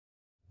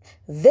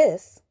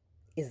This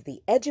is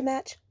the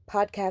EduMatch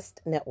Podcast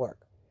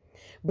Network,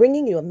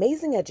 bringing you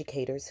amazing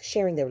educators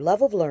sharing their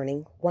love of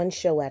learning one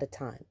show at a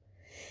time.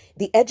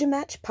 The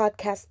EduMatch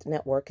Podcast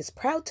Network is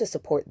proud to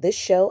support this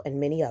show and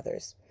many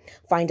others.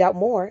 Find out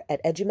more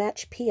at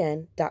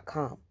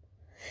edumatchpn.com.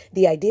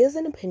 The ideas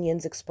and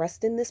opinions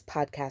expressed in this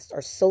podcast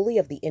are solely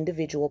of the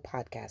individual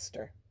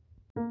podcaster.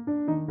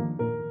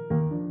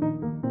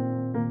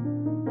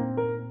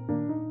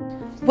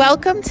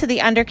 Welcome to the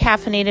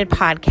Undercaffeinated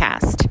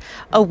Podcast,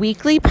 a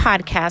weekly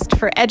podcast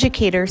for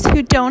educators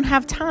who don't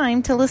have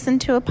time to listen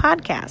to a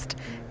podcast,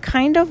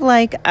 kind of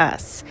like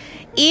us.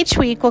 Each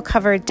week we'll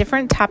cover a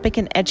different topic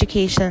in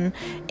education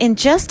in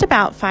just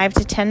about 5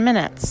 to 10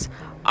 minutes.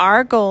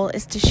 Our goal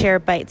is to share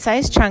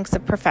bite-sized chunks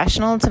of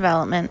professional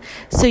development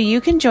so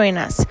you can join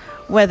us,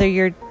 whether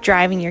you're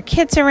driving your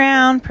kids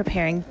around,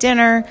 preparing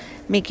dinner,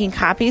 making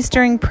copies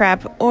during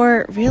prep,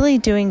 or really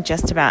doing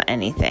just about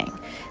anything.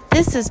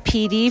 This is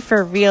PD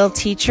for real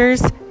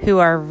teachers who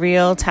are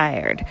real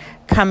tired,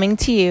 coming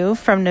to you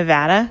from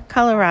Nevada,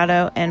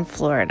 Colorado, and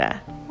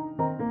Florida.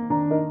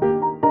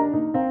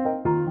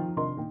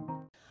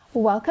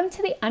 Welcome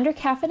to the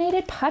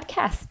Undercaffeinated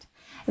Podcast.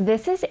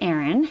 This is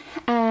Erin,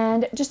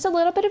 and just a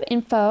little bit of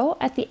info.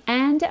 At the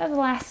end of the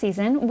last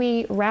season,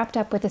 we wrapped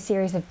up with a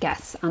series of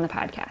guests on the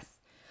podcast.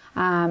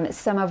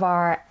 Some of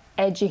our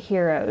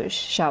edu-heroes,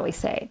 shall we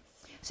say.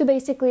 So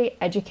basically,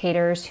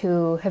 educators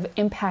who have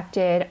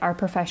impacted our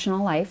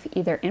professional life,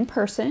 either in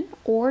person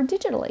or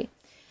digitally.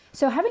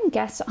 So having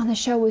guests on the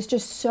show was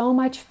just so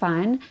much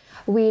fun.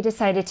 We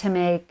decided to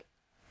make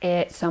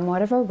it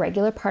somewhat of a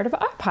regular part of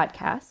our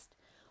podcast,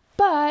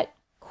 but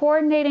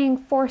coordinating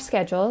 4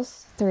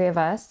 schedules, 3 of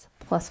us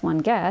plus 1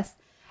 guest,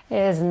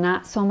 is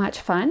not so much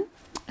fun.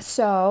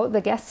 So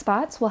the guest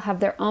spots will have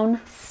their own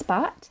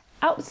spot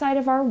outside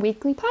of our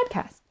weekly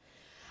podcast.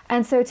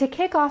 And so to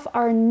kick off,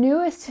 our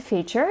newest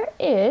feature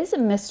is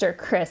Mr.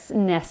 Chris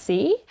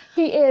Nesi.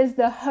 He is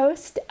the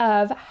host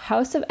of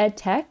House of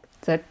EdTech,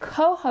 the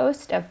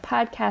co-host of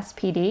Podcast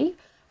PD,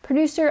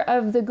 producer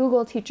of the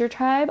Google Teacher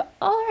Tribe,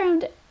 all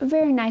around a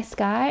very nice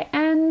guy,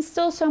 and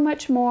still so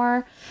much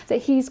more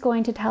that he's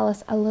going to tell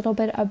us a little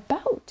bit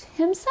about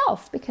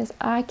himself, because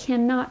I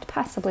cannot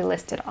possibly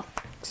list it all.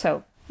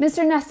 So,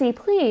 Mr. Nesi,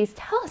 please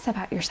tell us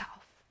about yourself.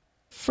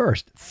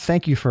 First,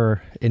 thank you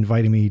for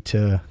inviting me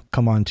to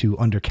come on to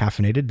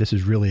Undercaffeinated. This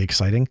is really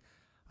exciting.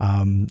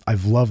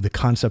 I've loved the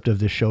concept of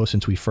this show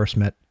since we first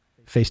met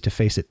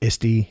face-to-face at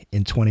ISTE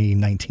in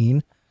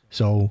 2019.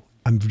 So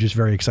I'm just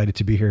very excited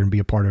to be here and be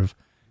a part of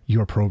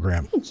your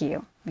program. Thank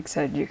you. I'm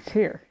excited you're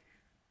here.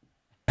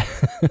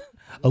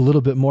 A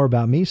little bit more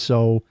about me.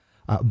 So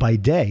by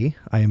day,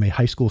 I am a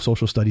high school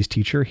social studies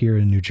teacher here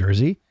in New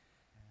Jersey.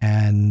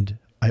 And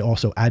I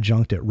also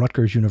adjunct at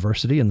Rutgers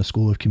University in the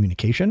School of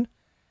Communication.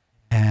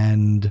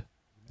 And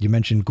you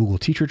mentioned Google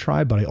Teacher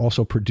Tribe, but I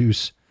also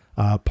produce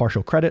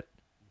Partial Credit,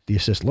 the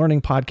Assist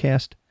Learning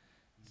podcast,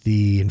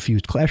 the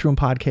Infused Classroom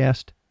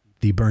podcast,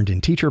 the Burned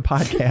In Teacher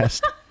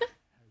podcast.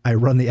 I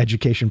run the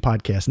Education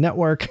Podcast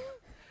Network,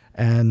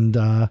 and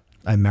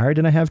I'm married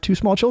and I have 2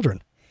 small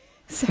children.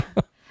 So,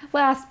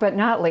 last but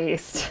not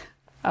least,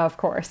 of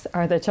course,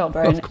 are the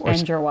children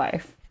and your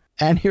wife.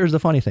 And here's the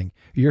funny thing.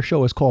 Your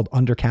show is called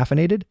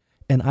Undercaffeinated,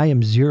 and I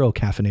am zero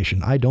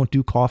caffeination. I don't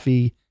do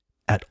coffee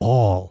at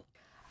all.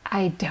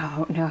 I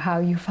don't know how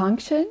you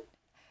function.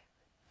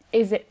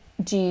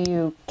 Do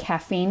you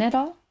caffeine at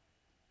all?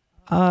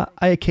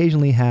 I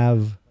occasionally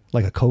have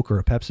like a Coke or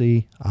a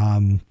Pepsi,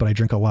 but I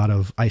drink a lot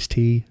of iced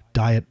tea,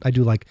 diet. I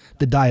do like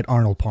the Diet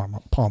Arnold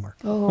Palmer.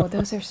 Oh,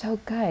 those are so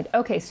good.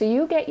 Okay, so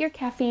you get your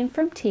caffeine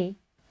from tea.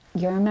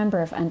 You're a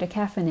member of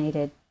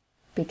Undercaffeinated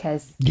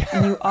because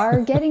you are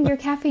getting your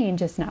caffeine,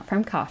 just not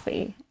from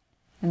coffee.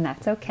 And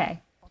that's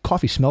okay.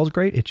 Coffee smells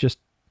great. It just,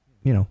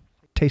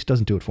 taste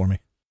doesn't do it for me.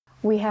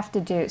 We have to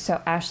do, so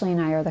Ashley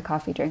and I are the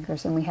coffee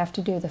drinkers, and we have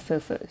to do the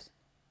foo-foos.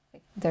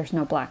 There's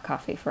no black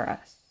coffee for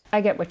us. I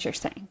get what you're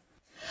saying.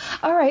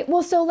 All right,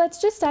 well, so let's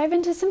just dive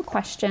into some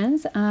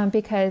questions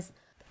because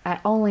I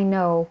only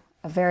know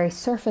a very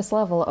surface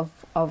level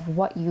of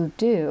what you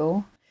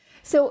do.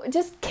 So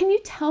just, can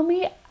you tell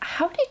me,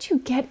 how did you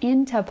get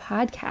into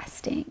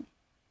podcasting?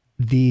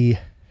 The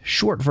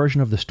short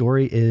version of the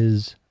story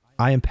is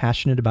I am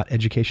passionate about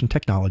education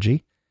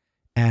technology,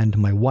 and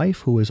my wife,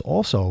 who is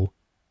also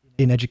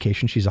in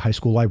education, she's a high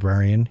school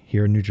librarian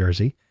here in New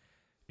Jersey.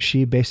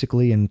 She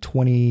basically in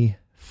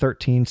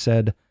 2013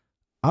 said,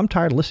 I'm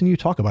tired of listening to you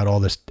talk about all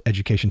this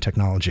education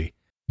technology.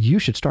 You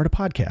should start a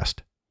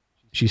podcast.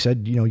 She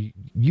said,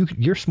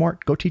 you're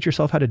smart. Go teach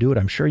yourself how to do it.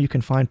 I'm sure you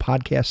can find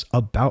podcasts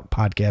about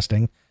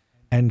podcasting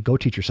and go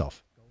teach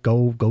yourself.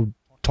 Go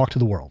talk to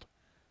the world.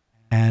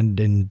 And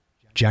in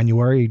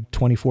January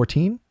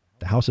 2014,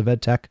 the House of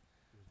EdTech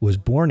was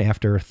born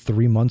after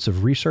 3 months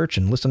of research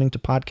and listening to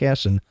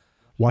podcasts and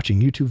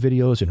watching YouTube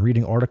videos and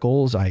reading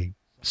articles. I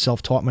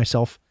self-taught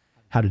myself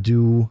how to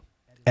do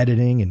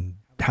editing and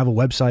have a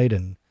website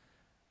and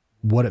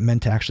what it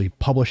meant to actually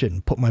publish it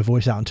and put my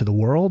voice out into the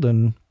world.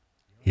 And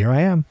here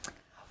I am.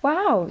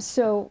 Wow.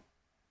 So,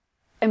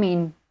 I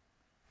mean,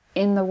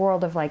 in the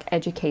world of like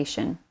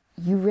education,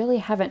 you really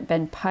haven't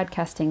been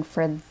podcasting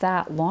for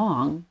that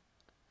long,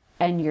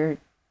 and you're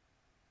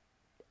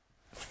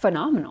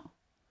phenomenal.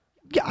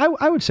 Yeah,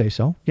 I would say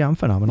so. Yeah, I'm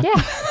phenomenal.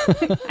 Yeah.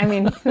 I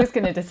mean, who's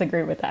going to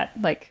disagree with that?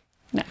 Like,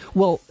 no.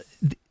 Well,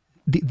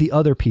 the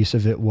other piece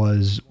of it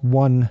was,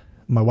 one,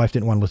 my wife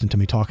didn't want to listen to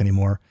me talk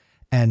anymore.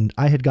 And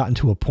I had gotten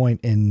to a point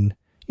in,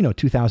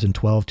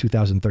 2012,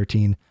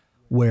 2013,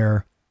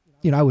 where,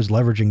 I was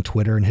leveraging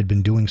Twitter and had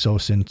been doing so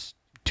since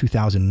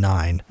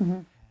 2009. Mm-hmm.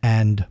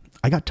 And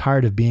I got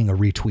tired of being a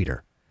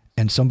retweeter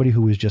and somebody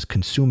who was just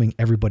consuming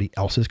everybody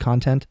else's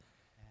content.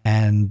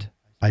 And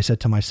I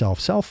said to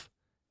myself,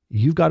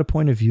 you've got a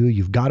point of view.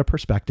 You've got a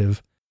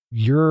perspective.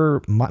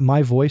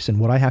 My voice and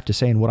what I have to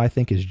say and what I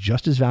think is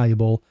just as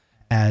valuable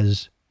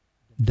as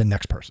the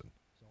next person.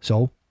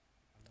 So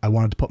I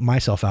wanted to put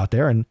myself out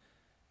there and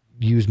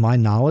use my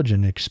knowledge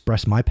and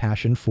express my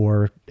passion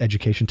for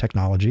education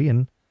technology.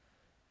 And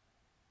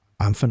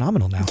I'm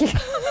phenomenal now.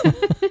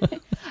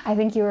 I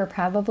think you were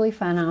probably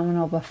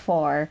phenomenal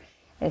before.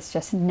 It's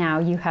just now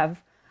you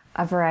have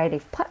a variety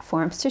of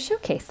platforms to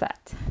showcase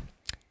that.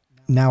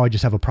 Now I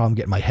just have a problem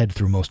getting my head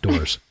through most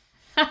doors.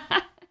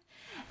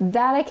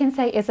 That I can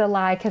say is a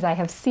lie, because I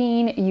have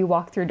seen you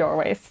walk through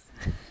doorways.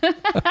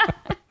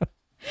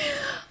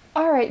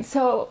 All right,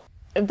 so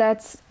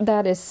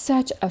that is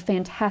such a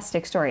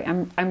fantastic story.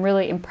 I'm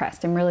really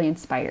impressed. I'm really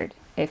inspired,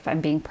 if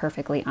I'm being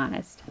perfectly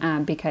honest,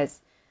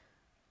 because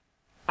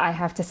I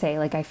have to say,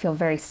 like, I feel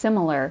very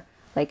similar.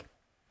 Like,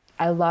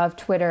 I love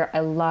Twitter.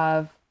 I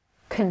love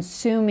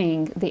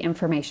consuming the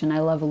information. I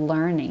love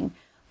learning,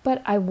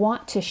 but I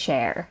want to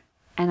share,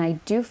 and I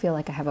do feel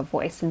like I have a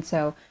voice. And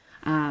so,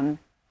 and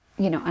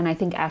I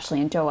think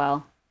Ashley and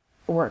Joelle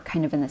were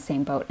kind of in the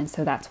same boat. And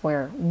so that's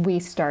where we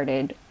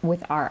started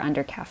with our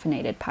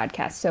Undercaffeinated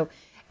podcast. So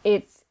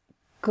it's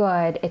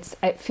good.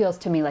 It feels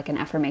to me like an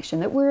affirmation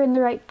that we're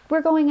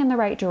going in the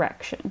right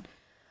direction.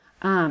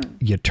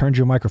 You turned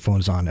your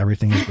microphones on.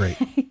 Everything is great.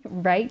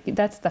 Right?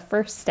 That's the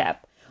first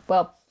step.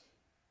 Well,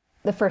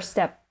 the first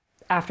step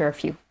after a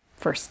few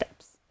first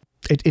steps.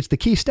 It's the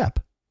key step.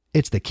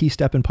 It's the key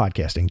step in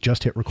podcasting.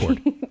 Just hit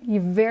record.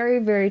 Very,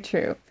 very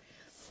true.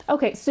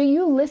 Okay, so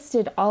you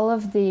listed all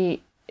of the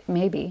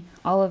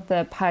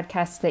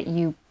podcasts that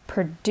you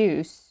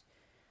produce.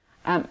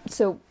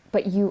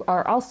 But you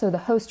are also the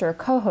host or a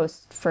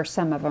co-host for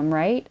some of them,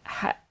 right?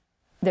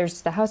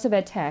 There's the House of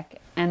Ed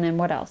Tech, and then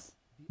what else?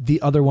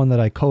 The other one that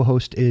I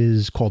co-host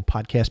is called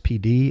Podcast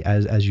PD,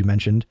 as you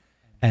mentioned,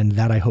 and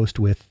that I host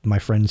with my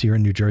friends here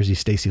in New Jersey,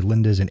 Stacy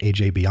Lindes and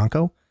AJ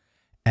Bianco.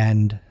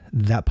 And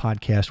that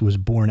podcast was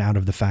born out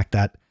of the fact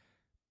that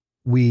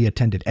we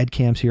attended ed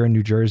camps here in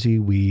New Jersey.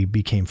 We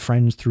became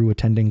friends through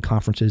attending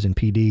conferences in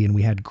PD, and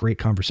we had great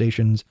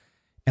conversations,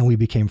 and we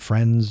became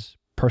friends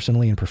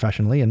personally and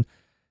professionally. And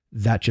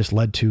that just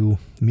led to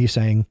me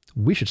saying,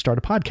 we should start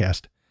a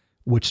podcast,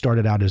 which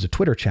started out as a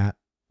Twitter chat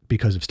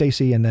because of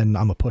Stacy. And then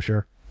I'm a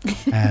pusher,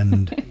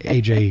 and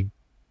AJ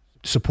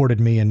supported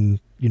me. And,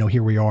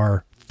 here we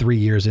are 3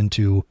 years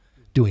into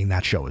doing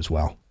that show as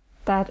well.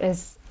 That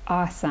is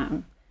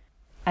awesome.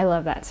 I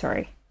love that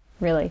story,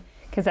 really,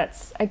 because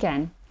that's,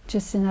 again,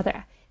 just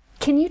another.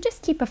 Can you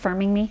just keep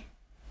affirming me,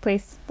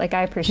 please? Like,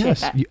 I appreciate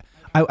that.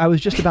 I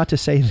was just about to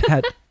say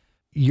that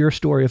your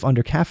story of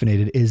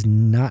Undercaffeinated is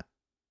not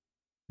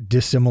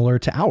dissimilar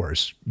to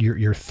ours.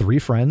 You're three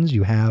friends.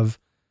 You have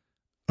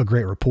a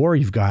great rapport.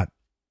 You've got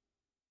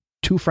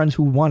two friends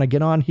who want to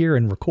get on here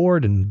and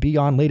record and be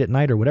on late at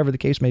night or whatever the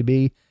case may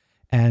be.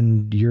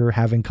 And you're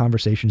having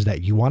conversations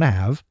that you want to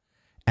have,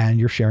 and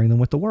you're sharing them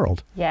with the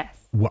world.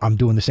 Yes. I'm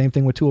doing the same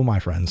thing with two of my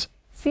friends.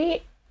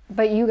 See,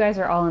 but you guys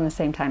are all in the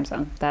same time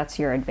zone. That's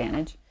your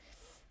advantage.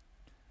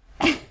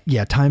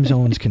 Yeah, time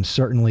zones can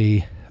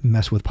certainly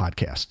mess with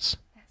podcasts.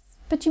 Yes.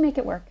 But you make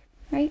it work,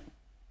 right?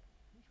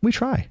 We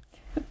try.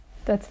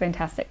 That's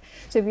fantastic.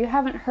 So if you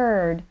haven't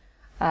heard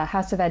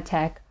House of Ed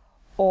Tech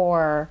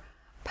or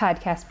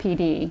Podcast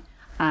PD,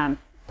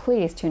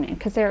 please tune in,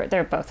 because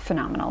they're both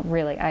phenomenal.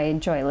 Really, I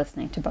enjoy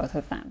listening to both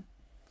of them.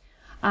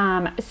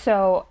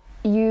 So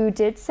you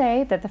did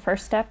say that the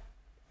first step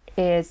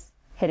is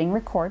hitting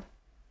record.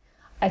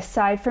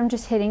 Aside from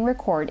just hitting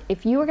record,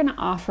 if you were going to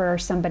offer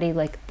somebody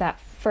like that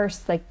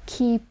first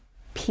key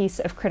piece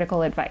of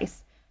critical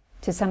advice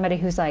to somebody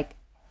who's like,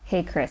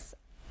 hey, Chris,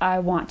 I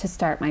want to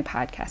start my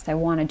podcast. I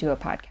want to do a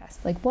podcast.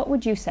 What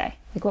would you say?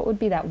 What would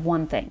be that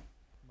one thing?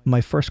 My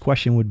first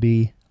question would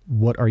be,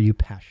 what are you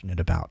passionate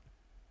about?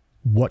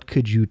 What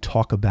could you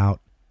talk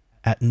about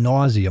ad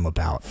nauseum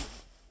about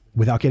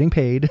without getting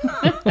paid?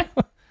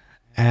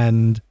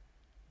 And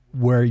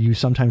where you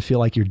sometimes feel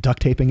like you're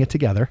duct taping it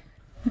together.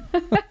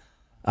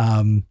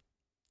 And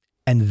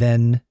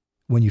then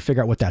when you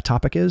figure out what that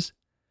topic is,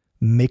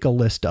 make a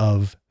list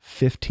of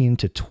 15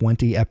 to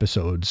 20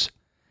 episodes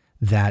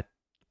that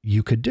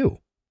you could do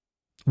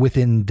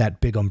within that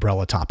big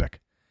umbrella topic,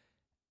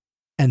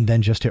 and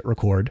then just hit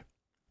record.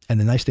 And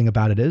the nice thing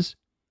about it is,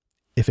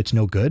 if it's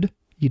no good,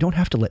 you don't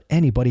have to let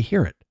anybody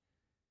hear it.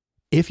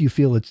 If you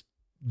feel it's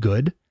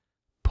good,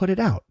 put it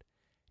out.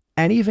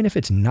 And even if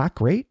it's not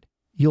great,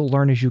 you'll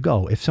learn as you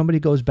go. If somebody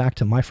goes back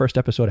to my first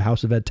episode of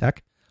House of Ed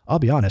Tech, I'll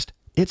be honest,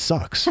 it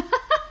sucks.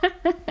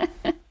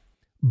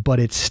 But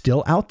it's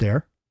still out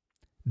there.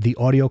 The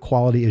audio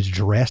quality is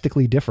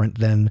drastically different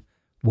than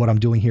what I'm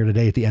doing here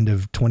today at the end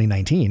of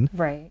 2019.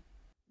 Right.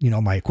 You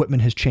know, my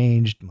equipment has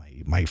changed.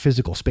 My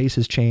physical space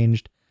has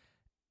changed.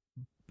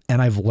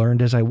 And I've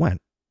learned as I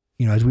went.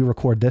 You know, as we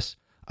record this,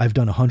 I've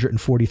done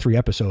 143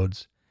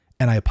 episodes,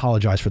 and I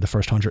apologize for the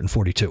first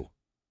 142.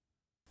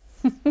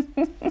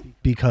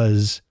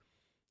 Because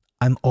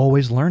I'm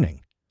always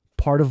learning.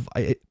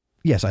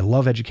 Yes, I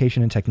love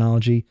education and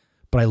technology,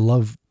 but I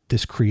love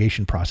this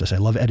creation process. I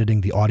love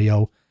editing the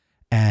audio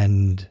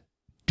and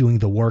doing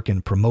the work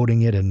and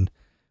promoting it. And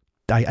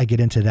I get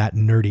into that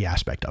nerdy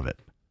aspect of it.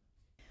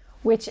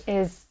 Which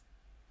is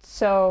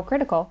so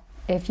critical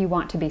if you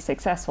want to be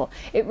successful.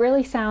 It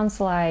really sounds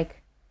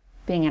like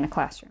being in a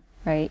classroom,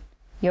 right?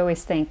 You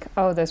always think,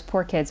 oh, those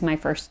poor kids, my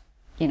first,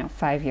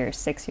 5 years,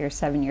 6 years,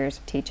 7 years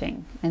of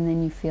teaching. And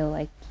then you feel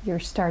like you're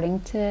starting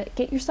to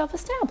get yourself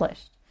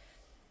established.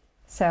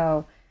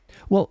 So...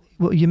 Well,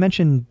 you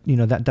mentioned,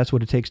 that's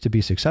what it takes to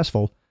be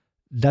successful.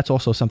 That's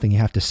also something you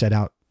have to set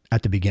out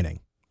at the beginning.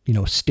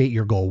 State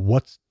your goal.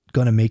 What's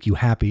going to make you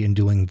happy in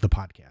doing the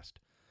podcast?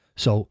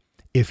 So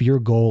if your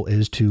goal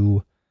is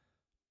to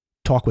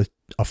talk with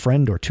a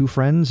friend or two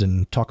friends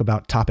and talk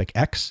about topic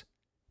X,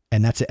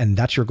 and that's it, and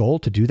that's your goal,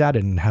 to do that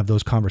and have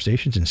those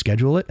conversations and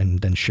schedule it and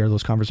then share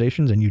those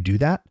conversations, and you do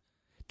that,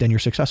 then you're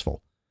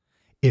successful.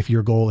 If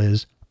your goal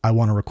is, I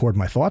want to record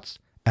my thoughts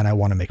and I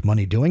want to make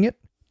money doing it,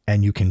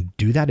 and you can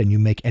do that and you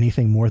make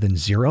anything more than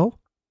zero,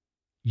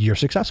 you're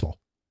successful.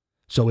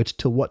 So it's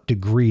to what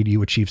degree do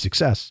you achieve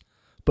success,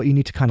 but you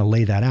need to kind of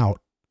lay that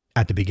out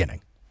at the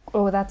beginning.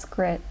 Oh, that's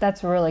great.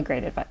 That's really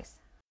great advice.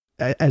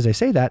 As I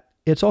say that,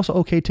 it's also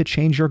okay to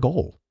change your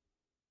goal.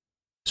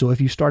 So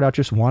if you start out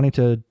just wanting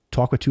to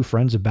talk with two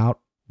friends about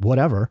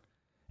whatever,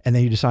 and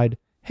then you decide,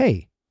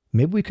 hey,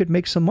 maybe we could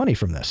make some money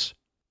from this,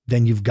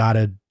 then you've got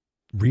to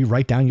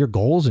rewrite down your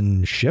goals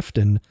and shift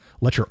and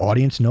let your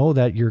audience know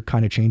that you're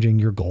kind of changing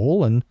your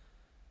goal. And,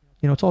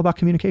 it's all about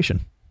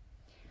communication.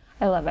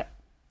 I love it.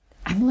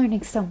 I'm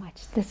learning so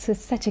much. This is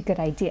such a good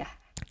idea.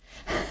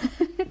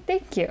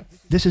 Thank you.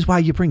 This is why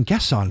you bring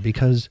guests on,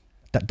 because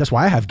that's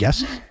why I have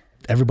guests.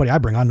 Everybody I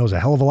bring on knows a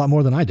hell of a lot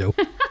more than I do.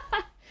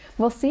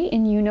 We'll see.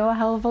 And you know a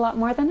hell of a lot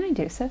more than I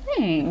do. So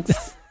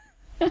thanks.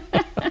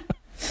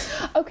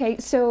 Okay.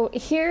 So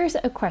here's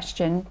a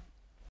question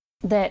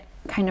that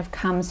kind of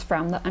comes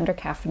from the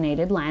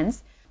undercaffeinated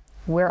lens.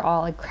 We're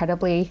all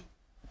incredibly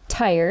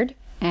tired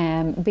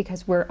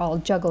because we're all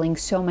juggling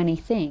so many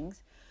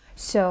things.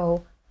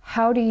 So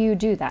how do you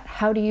do that?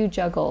 How do you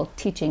juggle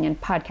teaching and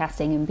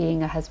podcasting and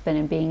being a husband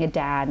and being a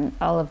dad and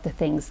all of the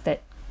things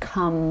that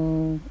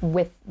come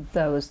with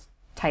those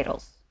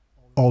titles?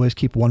 Always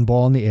keep one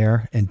ball in the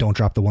air and don't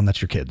drop the one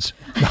that's your kids.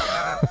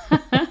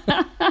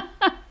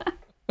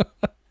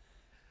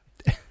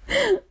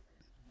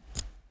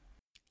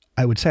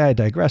 I would say I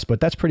digress, but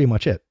that's pretty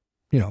much it.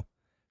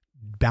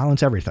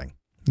 Balance everything.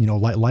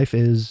 Life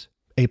is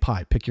a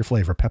pie. Pick your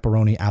flavor,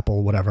 pepperoni,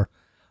 apple, whatever.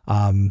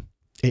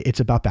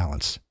 It's about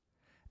balance.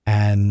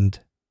 And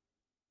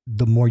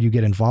the more you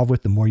get involved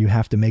with, the more you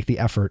have to make the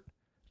effort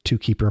to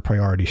keep your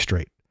priorities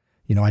straight.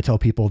 I tell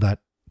people that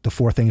the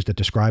 4 things that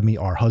describe me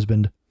are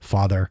husband,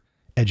 father,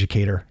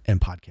 educator, and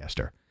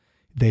podcaster.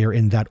 They are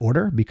in that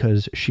order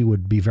because she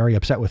would be very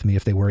upset with me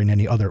if they were in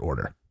any other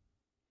order.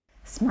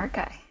 Smart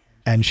guy.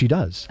 And she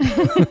does.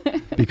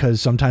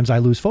 Because sometimes I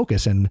lose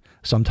focus, and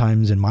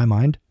sometimes in my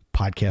mind,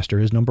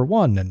 podcaster is number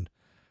 1 and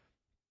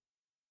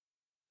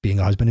being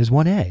a husband is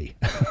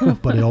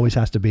 1A. But it always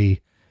has to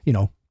be,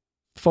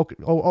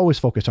 always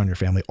focus on your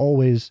family.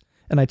 Always.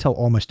 And I tell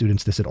all my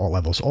students this at all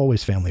levels,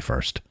 always family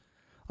first.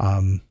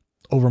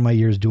 Over my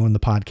years doing the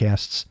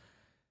podcasts,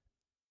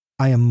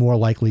 I am more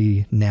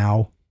likely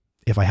now,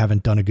 if I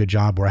haven't done a good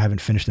job or I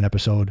haven't finished an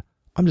episode,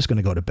 I'm just going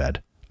to go to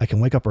bed. I can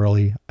wake up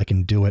early. I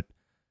can do it.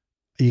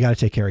 You got to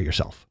take care of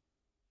yourself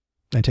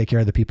and take care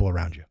of the people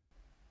around you.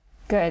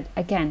 Good.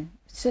 Again,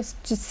 it's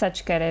just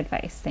such good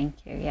advice.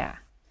 Thank you. Yeah.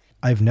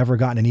 I've never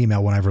gotten an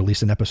email when I've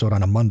released an episode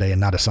on a Monday and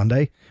not a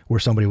Sunday where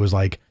somebody was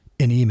like,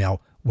 in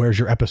email, where's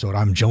your episode?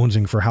 I'm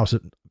jonesing for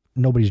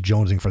nobody's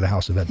jonesing for the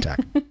House of Ed Tech.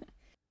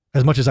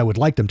 As much as I would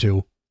like them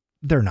to,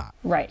 they're not.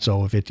 Right.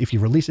 So if you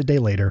release a day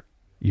later,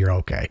 you're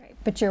okay. Right.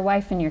 But your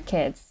wife and your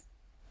kids,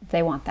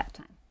 they want that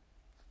time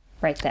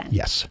right then.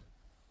 Yes.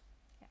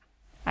 Yeah,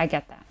 I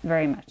get that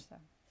very much so.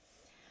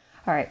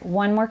 All right.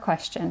 One more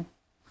question.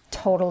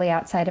 Totally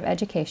outside of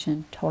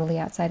education, totally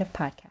outside of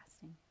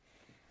podcasting,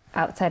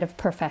 outside of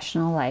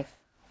professional life.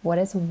 What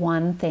is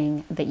one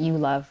thing that you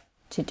love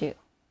to do?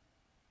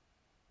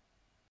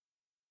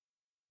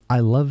 I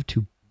love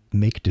to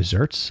make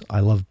desserts.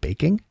 I love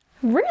baking.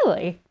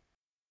 Really?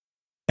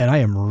 And I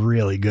am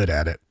really good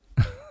at it.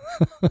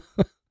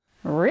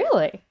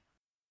 Really?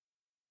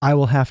 I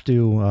will have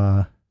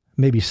to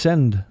maybe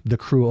send the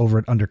crew over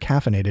at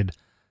Undercaffeinated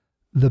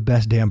the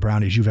best damn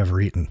brownies you've ever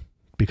eaten,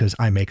 because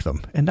I make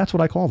them. And that's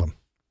what I call them.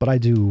 But I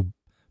do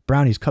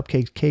brownies,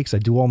 cupcakes, cakes. I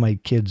do all my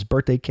kids'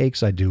 birthday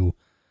cakes. I do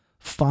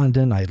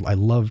fondant. I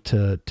love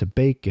to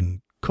bake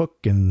and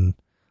cook, and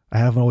I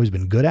haven't always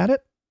been good at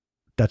it.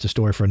 That's a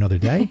story for another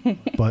day,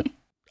 but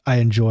I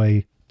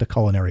enjoy the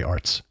culinary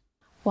arts.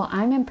 Well,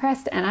 I'm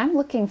impressed, and I'm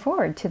looking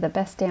forward to the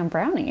best damn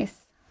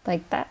brownies.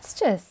 Like, that's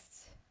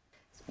just,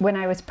 when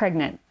I was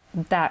pregnant,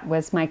 that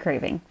was my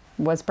craving,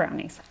 was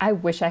brownies. I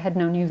wish I had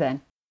known you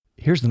then.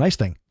 Here's the nice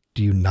thing.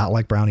 Do you not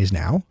like brownies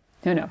now?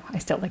 No, I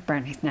still like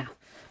brownies now.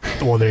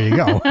 Well, there you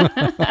go.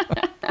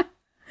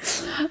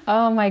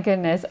 Oh my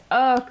goodness.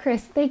 Oh,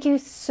 Chris, thank you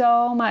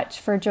so much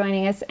for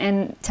joining us.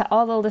 And to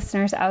all the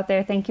listeners out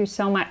there, thank you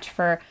so much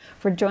for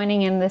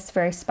joining in this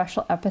very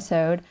special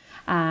episode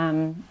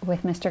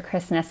with Mr.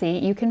 Chris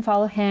Nesi. You can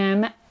follow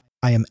him.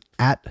 I am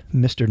at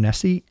Mr.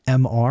 Nesi,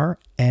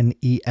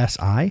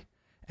 MRNESI,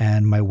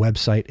 and my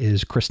website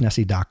is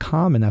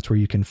chrisnesi.com, and that's where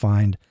you can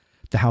find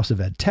the House of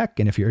Ed Tech.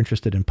 And if you're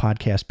interested in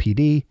Podcast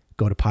PD,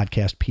 go to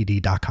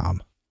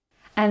podcastpd.com.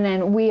 And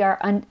then we are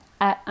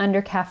at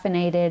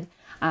Undercaffeinated,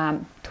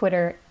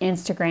 Twitter,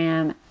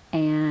 Instagram,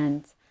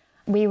 and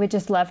we would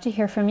just love to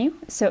hear from you.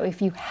 So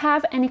if you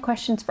have any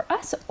questions for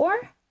us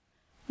or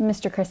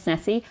Mr. Chris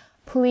Nesi,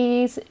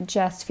 please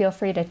just feel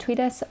free to tweet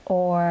us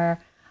or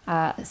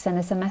send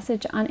us a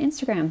message on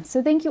Instagram.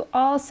 So thank you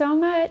all so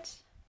much.